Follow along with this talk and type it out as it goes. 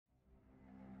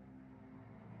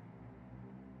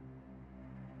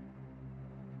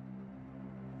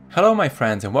Hello my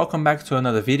friends and welcome back to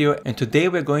another video, and today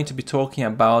we're going to be talking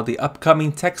about the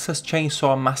upcoming Texas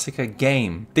Chainsaw Massacre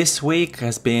game. This week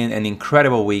has been an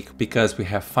incredible week because we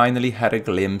have finally had a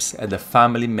glimpse at the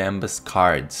family members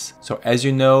cards. So as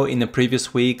you know, in the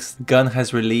previous weeks, Gun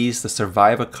has released the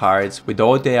survivor cards with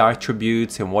all their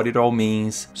attributes and what it all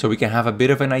means, so we can have a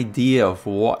bit of an idea of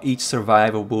what each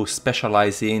survivor will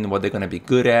specialize in, what they're going to be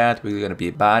good at, what they're going to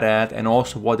be bad at, and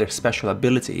also what their special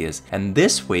ability is. And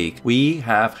this week we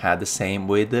have had the same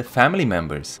with the family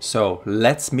members. So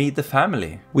let's meet the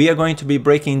family. We are going to be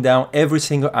breaking down every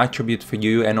single attribute for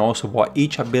you and also what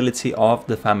each ability of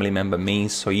the family member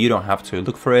means, so you don't have to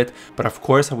look for it. But of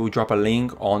course I will drop a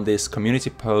link on this community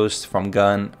post from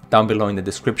Gun down below in the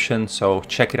description, so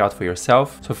check it out for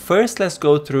yourself. So first let's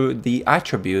go through the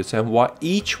attributes and what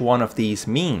each one of these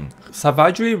mean.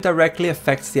 Savagery directly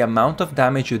affects the amount of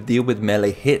damage you deal with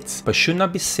melee hits, but should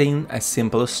not be seen as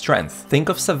simple as strength. Think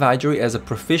of savagery as a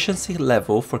proficiency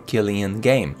level for killing in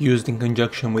game, used in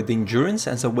conjunction with endurance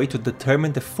as a way to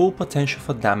determine the full potential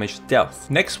for damage dealt.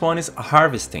 Next one is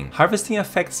harvesting. Harvesting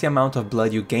affects the amount of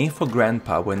blood you gain for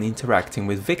grandpa when interacting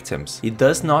with victims. It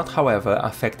does not, however,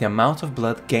 affect the amount of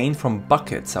blood gained from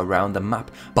buckets around the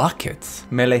map. Buckets!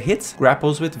 Melee hits,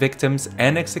 grapples with victims,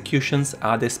 and executions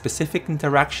are the specific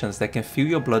interactions that can fill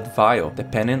your blood vial,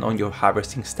 depending on your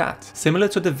harvesting stat. Similar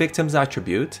to the victim's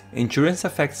attribute, endurance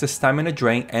affects the stamina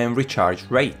drain and recharge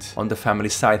rate. On the family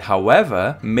side,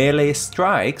 however, melee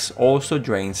strikes also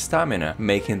drain stamina,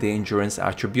 making the endurance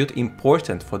attribute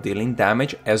important for dealing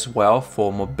damage as well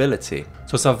for mobility.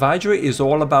 So savagery is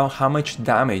all about how much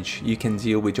damage you can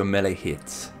deal with your melee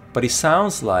hits. But it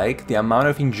sounds like the amount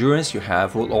of endurance you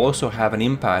have will also have an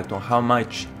impact on how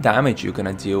much damage you're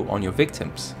gonna deal on your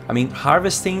victims. I mean,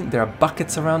 harvesting, there are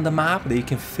buckets around the map that you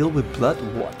can fill with blood.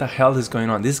 What the hell is going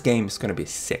on? This game is gonna be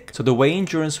sick. So the way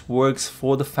endurance works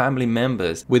for the family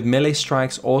members, with melee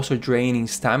strikes also draining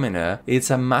stamina, it's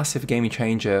a massive game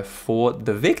changer for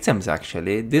the victims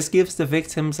actually. This gives the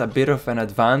victims a bit of an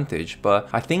advantage, but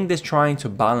I think they're trying to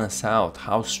balance out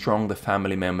how strong the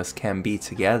family members can be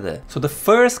together. So the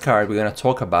first card we're going to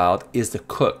talk about is the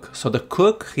cook. So the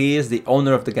cook, he is the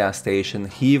owner of the gas station,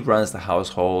 he runs the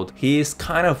household, he is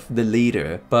kind of the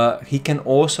leader, but he can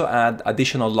also add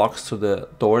additional locks to the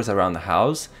doors around the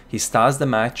house. He starts the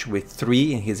match with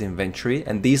 3 in his inventory,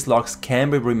 and these locks can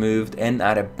be removed and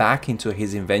added back into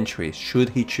his inventory should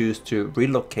he choose to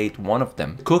relocate one of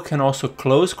them. The cook can also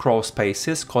close crawl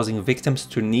spaces, causing victims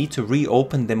to need to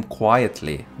reopen them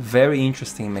quietly. Very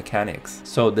interesting mechanics.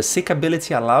 So the sick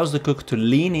ability allows the cook to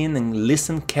lean in and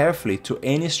listen carefully to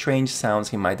any strange sounds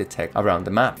he might detect around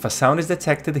the map. If a sound is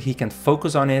detected, he can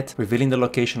focus on it, revealing the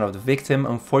location of the victim,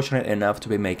 unfortunate enough to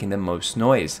be making the most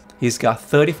noise. He's got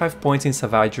 35 points in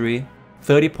savagery,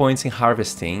 30 points in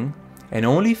harvesting, and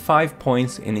only 5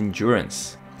 points in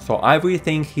endurance. So I really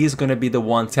think he's gonna be the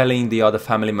one telling the other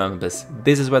family members,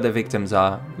 this is where the victims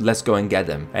are, let's go and get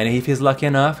them. And if he's lucky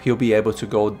enough, he'll be able to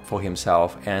go for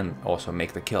himself and also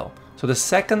make the kill. So the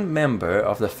second member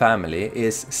of the family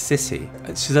is Sissy.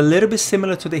 She's a little bit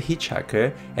similar to the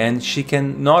Hitchhiker, and she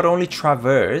can not only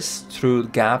traverse through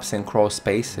gaps and crawl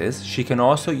spaces, she can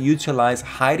also utilize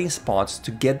hiding spots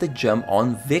to get the jump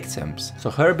on victims.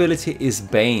 So her ability is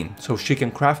Bane, so she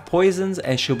can craft poisons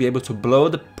and she'll be able to blow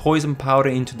the poison powder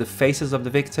into the faces of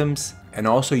the victims and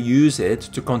also use it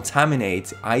to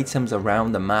contaminate items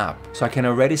around the map. So I can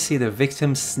already see the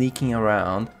victims sneaking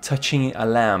around, touching a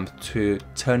lamp to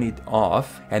turn it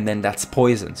off, and then that's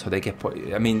poison, so they get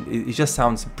I mean, it just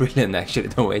sounds brilliant actually,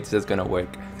 the way it's just gonna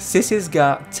work. Sissy's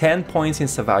got 10 points in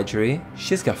savagery,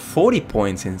 she's got 40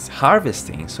 points in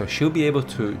harvesting, so she'll be able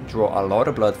to draw a lot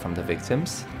of blood from the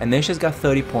victims, and then she's got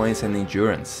 30 points in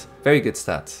endurance. Very good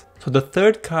stats. So the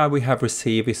third card we have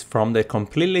received is from the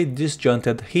completely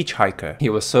disjointed Hitchhiker. He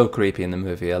was so creepy in the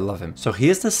movie, I love him. So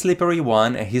he's the slippery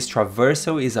one, and his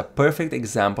traversal is a perfect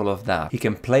example of that. He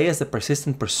can play as the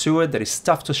persistent pursuer that is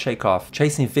tough to shake off,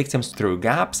 chasing victims through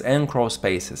gaps and crawl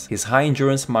spaces. His high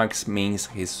endurance marks means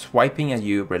he's swiping at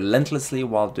you relentlessly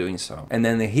while doing so. And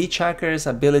then the Hitchhiker's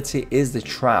ability is the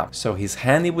trap. So he's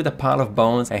handy with a pile of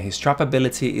bones, and his trap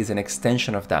ability is an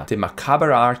extension of that. The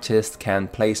macabre artist can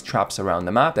place traps around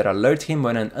the map that alert him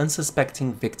when an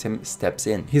unsuspecting victim steps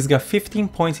in. He's got 15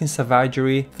 points in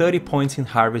savagery, 30 points in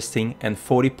harvesting, and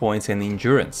 40 points in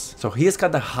endurance. So he's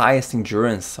got the highest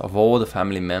endurance of all the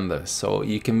family members, so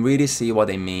you can really see what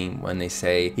they mean when they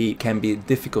say he can be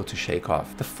difficult to shake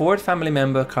off. The fourth family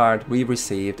member card we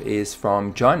received is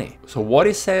from Johnny. So what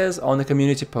it says on the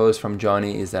community post from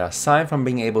Johnny is that aside from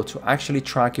being able to actually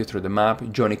track you through the map,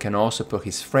 Johnny can also put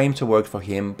his frame to work for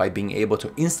him by being able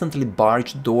to instantly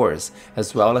barge doors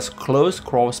as well as as close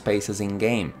crawl spaces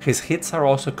in-game. His hits are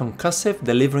also concussive,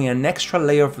 delivering an extra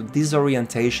layer of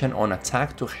disorientation on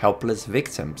attack to helpless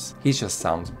victims. He just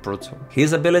sounds brutal.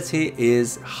 His ability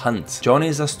is Hunt. Johnny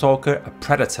is a stalker, a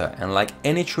predator, and like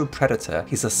any true predator,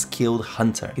 he's a skilled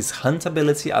hunter. His Hunt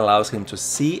ability allows him to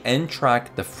see and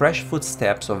track the fresh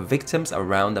footsteps of victims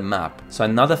around the map. So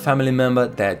another family member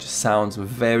that just sounds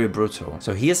very brutal.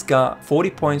 So he's got 40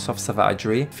 points of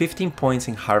savagery, 15 points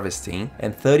in harvesting,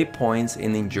 and 30 points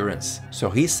in endurance. So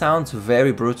he sounds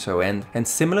very brutal and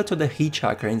similar to the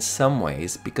Hitchhiker in some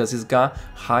ways, because he's got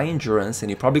high endurance and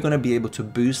you're probably going to be able to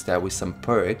boost that with some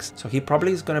perks. So he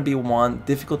probably is going to be one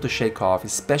difficult to shake off,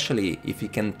 especially if you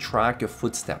can track your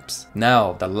footsteps.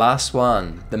 Now the last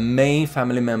one, the main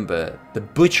family member, the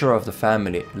butcher of the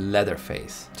family,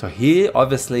 Leatherface. So he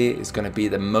obviously is going to be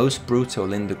the most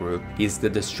brutal in the group. He's the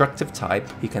destructive type.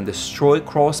 He can destroy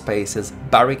crawl spaces,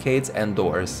 barricades and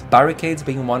doors. Barricades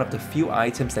being one of the few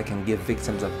items that can give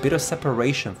victims a bit of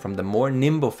separation from the more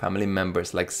nimble family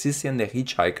members like Sissy and the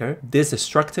Hitchhiker. This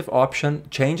destructive option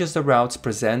changes the routes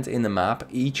present in the map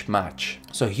each match.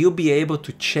 So he'll be able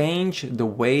to change the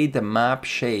way the map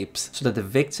shapes so that the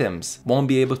victims won't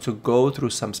be able to go through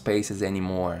some spaces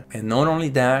anymore. And not only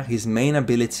that, his main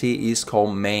ability is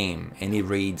called Maim, and he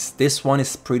reads, this one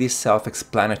is pretty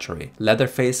self-explanatory.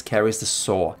 Leatherface carries the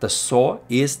saw. The saw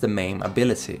is the main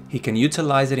ability. He can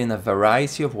utilize it in a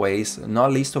variety of ways,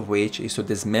 not least of which is to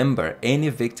dismember any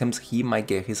victims he might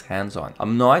get his hands on.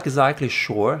 I'm not exactly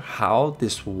sure how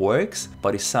this works,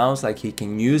 but it sounds like he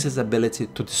can use his ability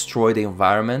to destroy the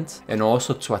environment and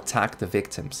also to attack the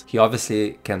victims. He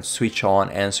obviously can switch on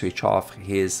and switch off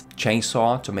his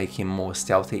chainsaw to make him more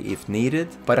stealthy if needed,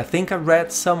 but I think I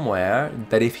read somewhere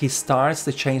that if he starts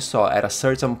the chainsaw at a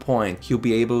certain point, he'll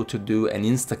be able to do an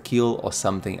insta-kill or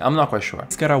something. I'm not quite sure.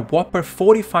 He's got a whopper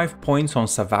 45 points on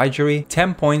savagery,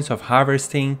 10 points of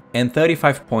harvesting, and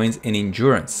 35 points in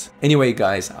endurance. Anyway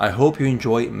guys, I hope you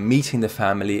enjoy meeting the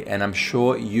family, and I'm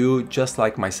sure you, just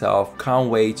like myself, can't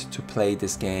wait to play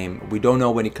this game. We don't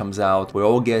know when it comes out. We're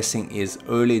all guessing is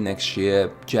early next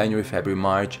year, January, February,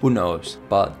 March, who knows.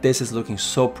 But this is looking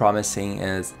so promising,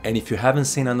 and if you haven't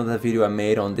seen another video I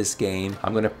made on this game,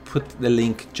 I'm gonna put the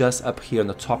link just up here in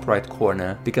the top right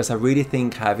corner, because I really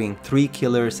think having 3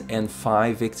 killers and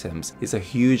 5 victims is a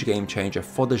huge game changer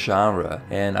for the genre,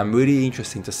 and I'm really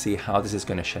interested to see how this is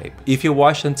gonna shape. If you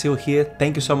watched until here,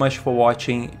 thank you so much for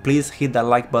watching. Please hit that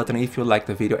like button if you liked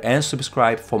the video and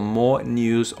subscribe for more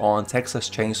news on Texas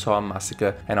Chainsaw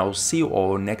Massacre, and I will see you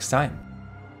all next time.